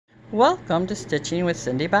Welcome to Stitching with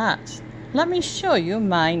Cindy Botts. Let me show you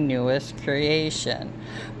my newest creation.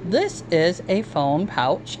 This is a phone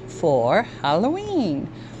pouch for Halloween.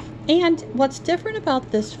 And what's different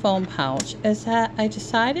about this phone pouch is that I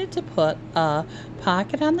decided to put a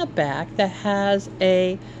pocket on the back that has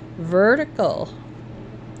a vertical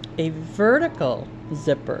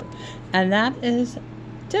zipper. And that is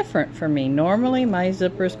different for me. Normally my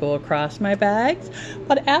zippers go across my bags,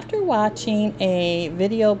 but after watching a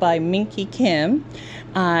video by Minki Kim,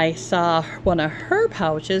 I saw one of her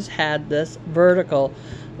pouches had this vertical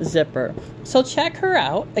zipper. So check her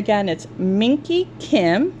out. Again, it's Minki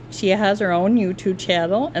Kim. She has her own YouTube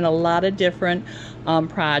channel and a lot of different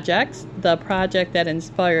projects. The project that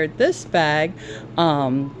inspired this bag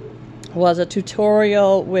was a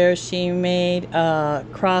tutorial where she made a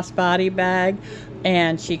crossbody bag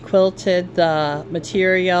and she quilted the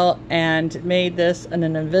material and made this an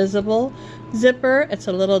invisible zipper. It's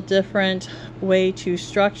a little different way to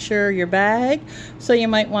structure your bag, so you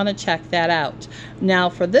might want to check that out.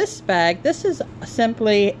 Now for this bag, this is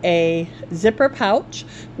simply a zipper pouch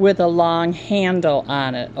with a long handle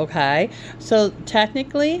on it, okay? So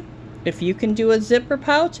technically, if you can do a zipper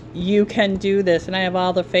pouch, you can do this, and I have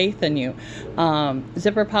all the faith in you.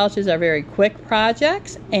 Zipper pouches are very quick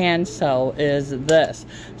projects, and so is this.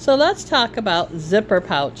 So let's talk about zipper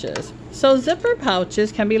pouches. So zipper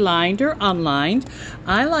pouches can be lined or unlined.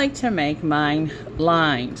 I like to make mine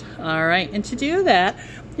lined, all right? And to do that,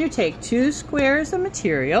 you take 2 squares of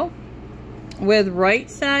material with right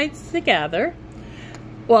sides together.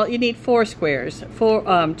 Well, you need 4 squares,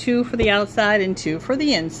 2 for the outside and 2 for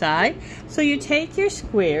the inside. So you take your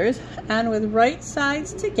squares and with right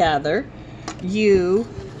sides together, you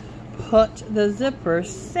put the zipper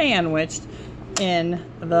sandwiched in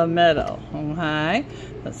the middle, okay?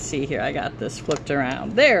 Let's see here, I got this flipped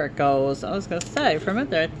around. There it goes. I was gonna say, for a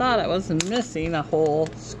minute there, I thought I was missing a whole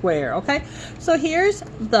square, okay? So here's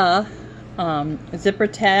the zipper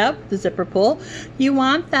tab, the zipper pull. You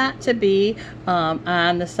want that to be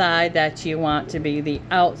on the side that you want to be the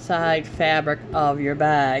outside fabric of your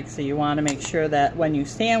bag. So you want to make sure that when you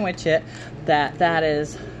sandwich it, that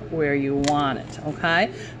is where you want it,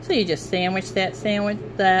 okay? So you just sandwich that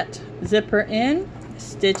zipper in,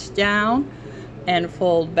 stitch down, and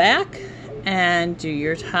fold back, and do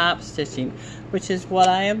your top stitching, which is what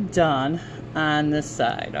I have done on this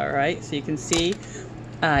side, all right? So you can see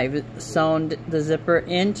I've sewn the zipper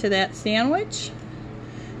into that sandwich,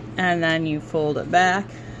 and then you fold it back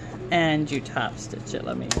and you top stitch it.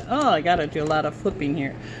 I gotta do a lot of flipping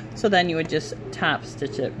here. So then you would just top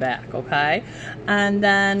stitch it back, okay? And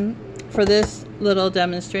then for this little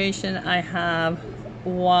demonstration, I have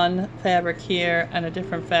one fabric here and a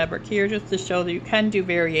different fabric here, just to show that you can do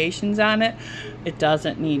variations on it. It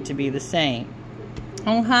doesn't need to be the same,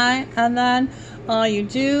 okay? And then all you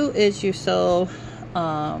do is you sew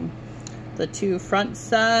the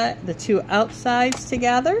 2 outsides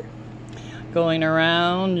together, going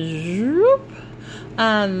around,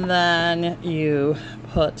 and then you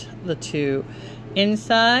put the 2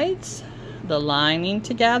 insides, the lining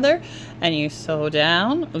together, and you sew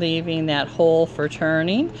down, leaving that hole for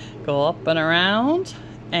turning. Go up and around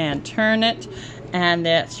and turn it, and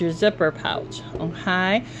that's your zipper pouch,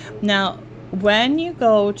 okay? Now when you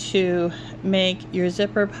go to make your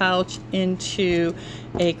zipper pouch into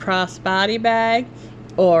a crossbody bag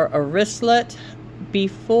or a wristlet,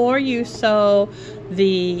 before you sew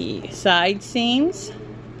the side seams,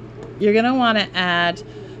 you're going to want to add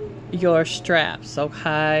your straps,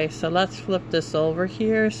 okay? So let's flip this over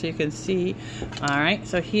here so you can see. All right,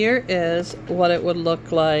 so here is what it would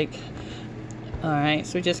look like. All right,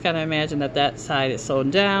 so we just got to imagine that side is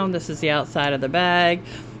sewn down. This is the outside of the bag.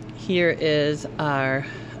 Here is our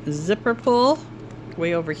zipper pull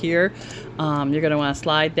way over here. You're going to want to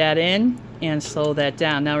slide that in and sew that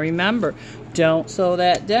down. Now remember, don't sew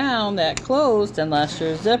that down, that closed, unless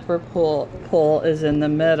your zipper pull is in the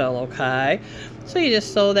middle, okay? So you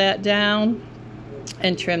just sew that down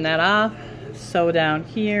and trim that off. Sew down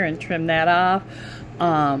here and trim that off.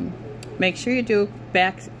 Make sure you do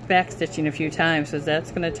back stitching a few times, because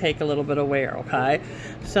that's going to take a little bit of wear, okay?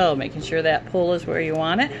 So making sure that pull is where you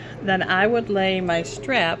want it. Then I would lay my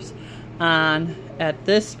straps on at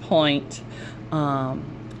this point.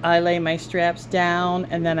 I lay my straps down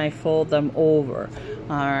and then I fold them over.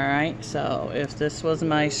 All right, so if this was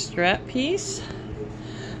my strap piece,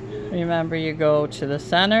 remember you go to the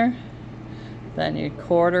center, then you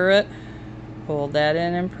quarter it, fold that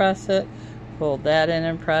in and press it, fold that in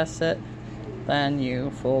and press it, then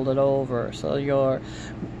you fold it over. So your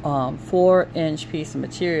 4-inch piece of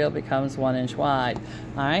material becomes 1 inch wide.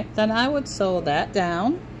 All right, then I would sew that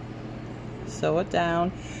down sew it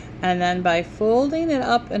down, and then by folding it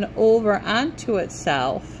up and over onto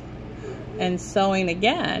itself and sewing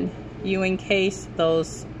again, you encase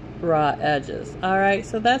those raw edges. All right,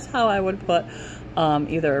 so that's how I would put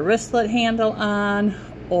either a wristlet handle on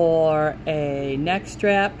or a neck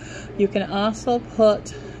strap. You can also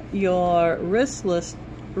put your wristlet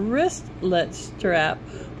strap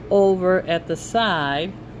over at the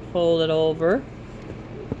side, fold it over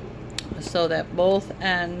so that both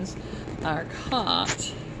ends are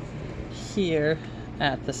caught here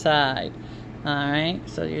at the side. All right,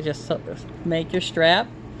 so you just make your strap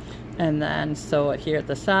and then sew it here at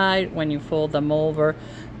the side. When you fold them over,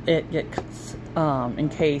 it gets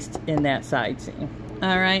encased in that side seam.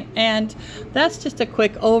 All right, and that's just a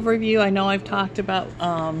quick overview. I know I've talked about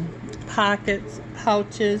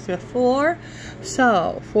pouches before.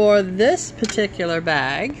 So for this particular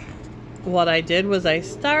bag, what I did was I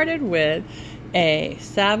started with a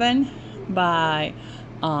 7 inch wide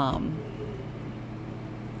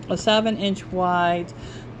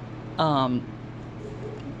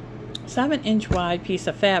 7-inch wide piece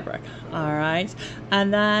of fabric. All right,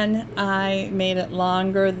 and then I made it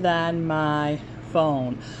longer than my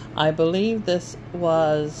phone. I believe this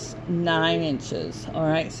was 9 inches. All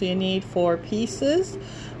right, so you need 4 pieces.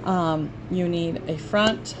 You need a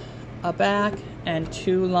front, a back, and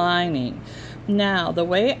 2 lining. Now, the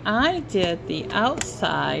way I did the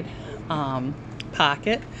outside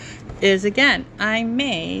pocket is, again, I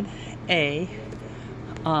made a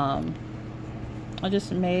I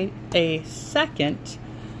just made a second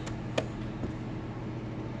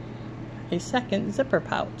zipper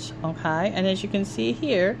pouch. Okay, and as you can see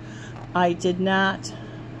here, I did not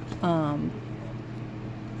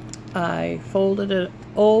I folded it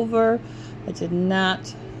over. I did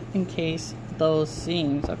not encase those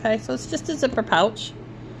seams. Okay, so it's just a zipper pouch.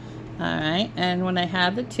 All right, and when I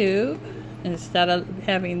had the tube, instead of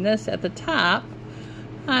having this at the top,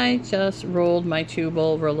 I just rolled my tube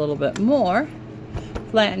over a little bit more,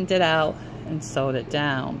 flattened it out, and sewed it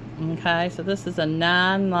down. Okay, so this is a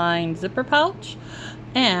non-lined zipper pouch,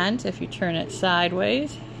 and if you turn it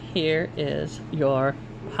sideways, here is your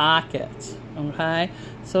pocket. Okay,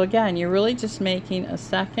 so again, you're really just making a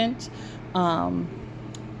second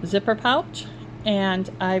zipper pouch, and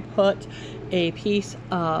I put a piece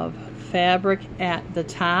of fabric at the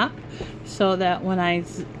top so that when I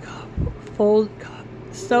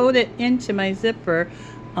sewed it into my zipper,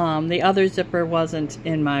 the other zipper wasn't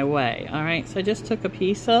in my way. All right, so I just took a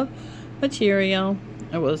piece of material.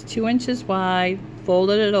 It was 2 inches wide,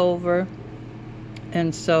 folded it over,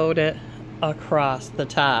 and sewed it across the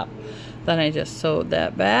top. Then I just sewed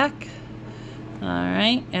that back. All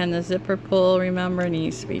right, and the zipper pull, remember,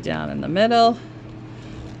 needs to be down in the middle.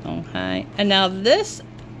 Okay, and now this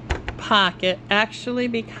pocket actually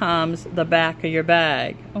becomes the back of your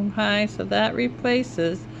bag. Okay, so that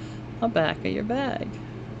replaces the back of your bag.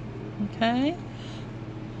 Okay,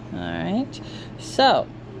 all right, so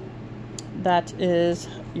that is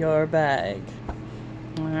your bag.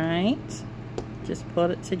 All right, just put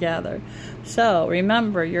it together. So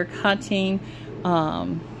remember, you're cutting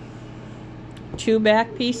 2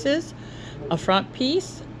 back pieces, a front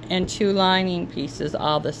piece, and 2 lining pieces,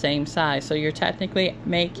 all the same size. So you're technically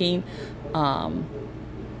making,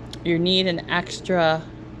 you need an extra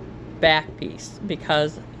back piece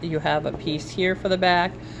because you have a piece here for the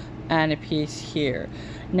back and a piece here.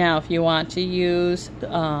 Now, if you want to use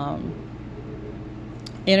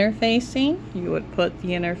interfacing, you would put the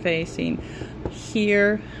interfacing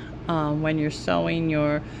here when you're sewing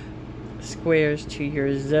your squares to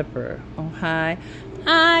your zipper. Okay,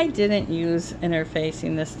 I didn't use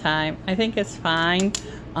interfacing this time. I think it's fine.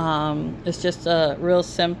 It's just a real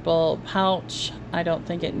simple pouch. I don't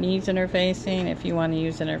think it needs interfacing. If you want to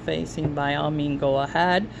use interfacing, by all means, go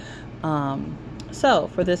ahead. So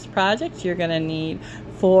for this project, you're going to need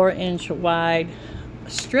 4-inch wide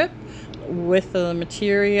strip with the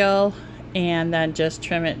material, and then just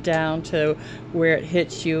trim it down to where it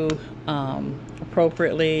hits you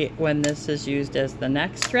appropriately when this is used as the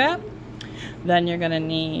neck strap. Then you're going to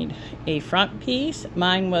need a front piece.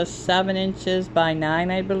 Mine was 7 inches by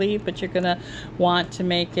 9, I believe, but you're going to want to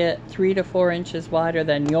make it 3 to 4 inches wider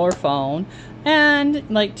than your phone, and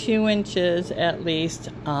like 2 inches at least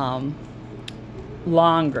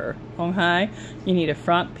longer. Okay, you need a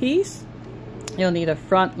front piece, you'll need a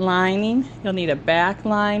front lining, you'll need a back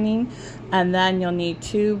lining, and then you'll need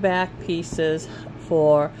 2 back pieces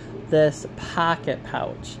for this pocket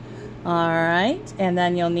pouch. All right, and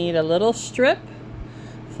then you'll need a little strip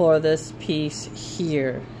for this piece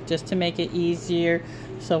here, just to make it easier,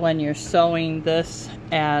 so when you're sewing this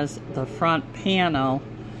as the front panel,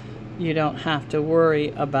 you don't have to worry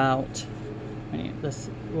about, this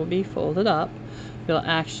will be folded up, you'll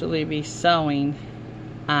actually be sewing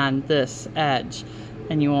on this edge,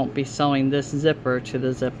 and you won't be sewing this zipper to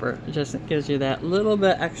the zipper. It just gives you that little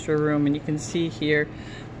bit extra room, and you can see here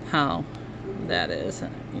how that is.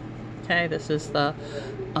 Okay, this is the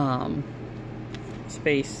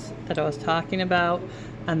space that I was talking about,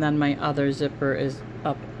 and then my other zipper is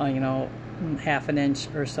up, you know, half an inch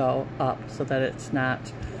or so up, so that it's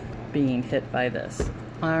not being hit by this.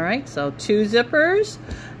 All right, so 2 zippers,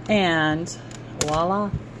 and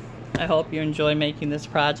voila. I hope you enjoy making this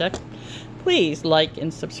project. Please like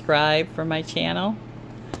and subscribe for my channel.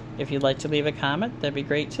 If you'd like to leave a comment, that'd be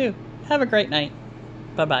great too. Have a great night.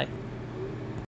 Bye-bye.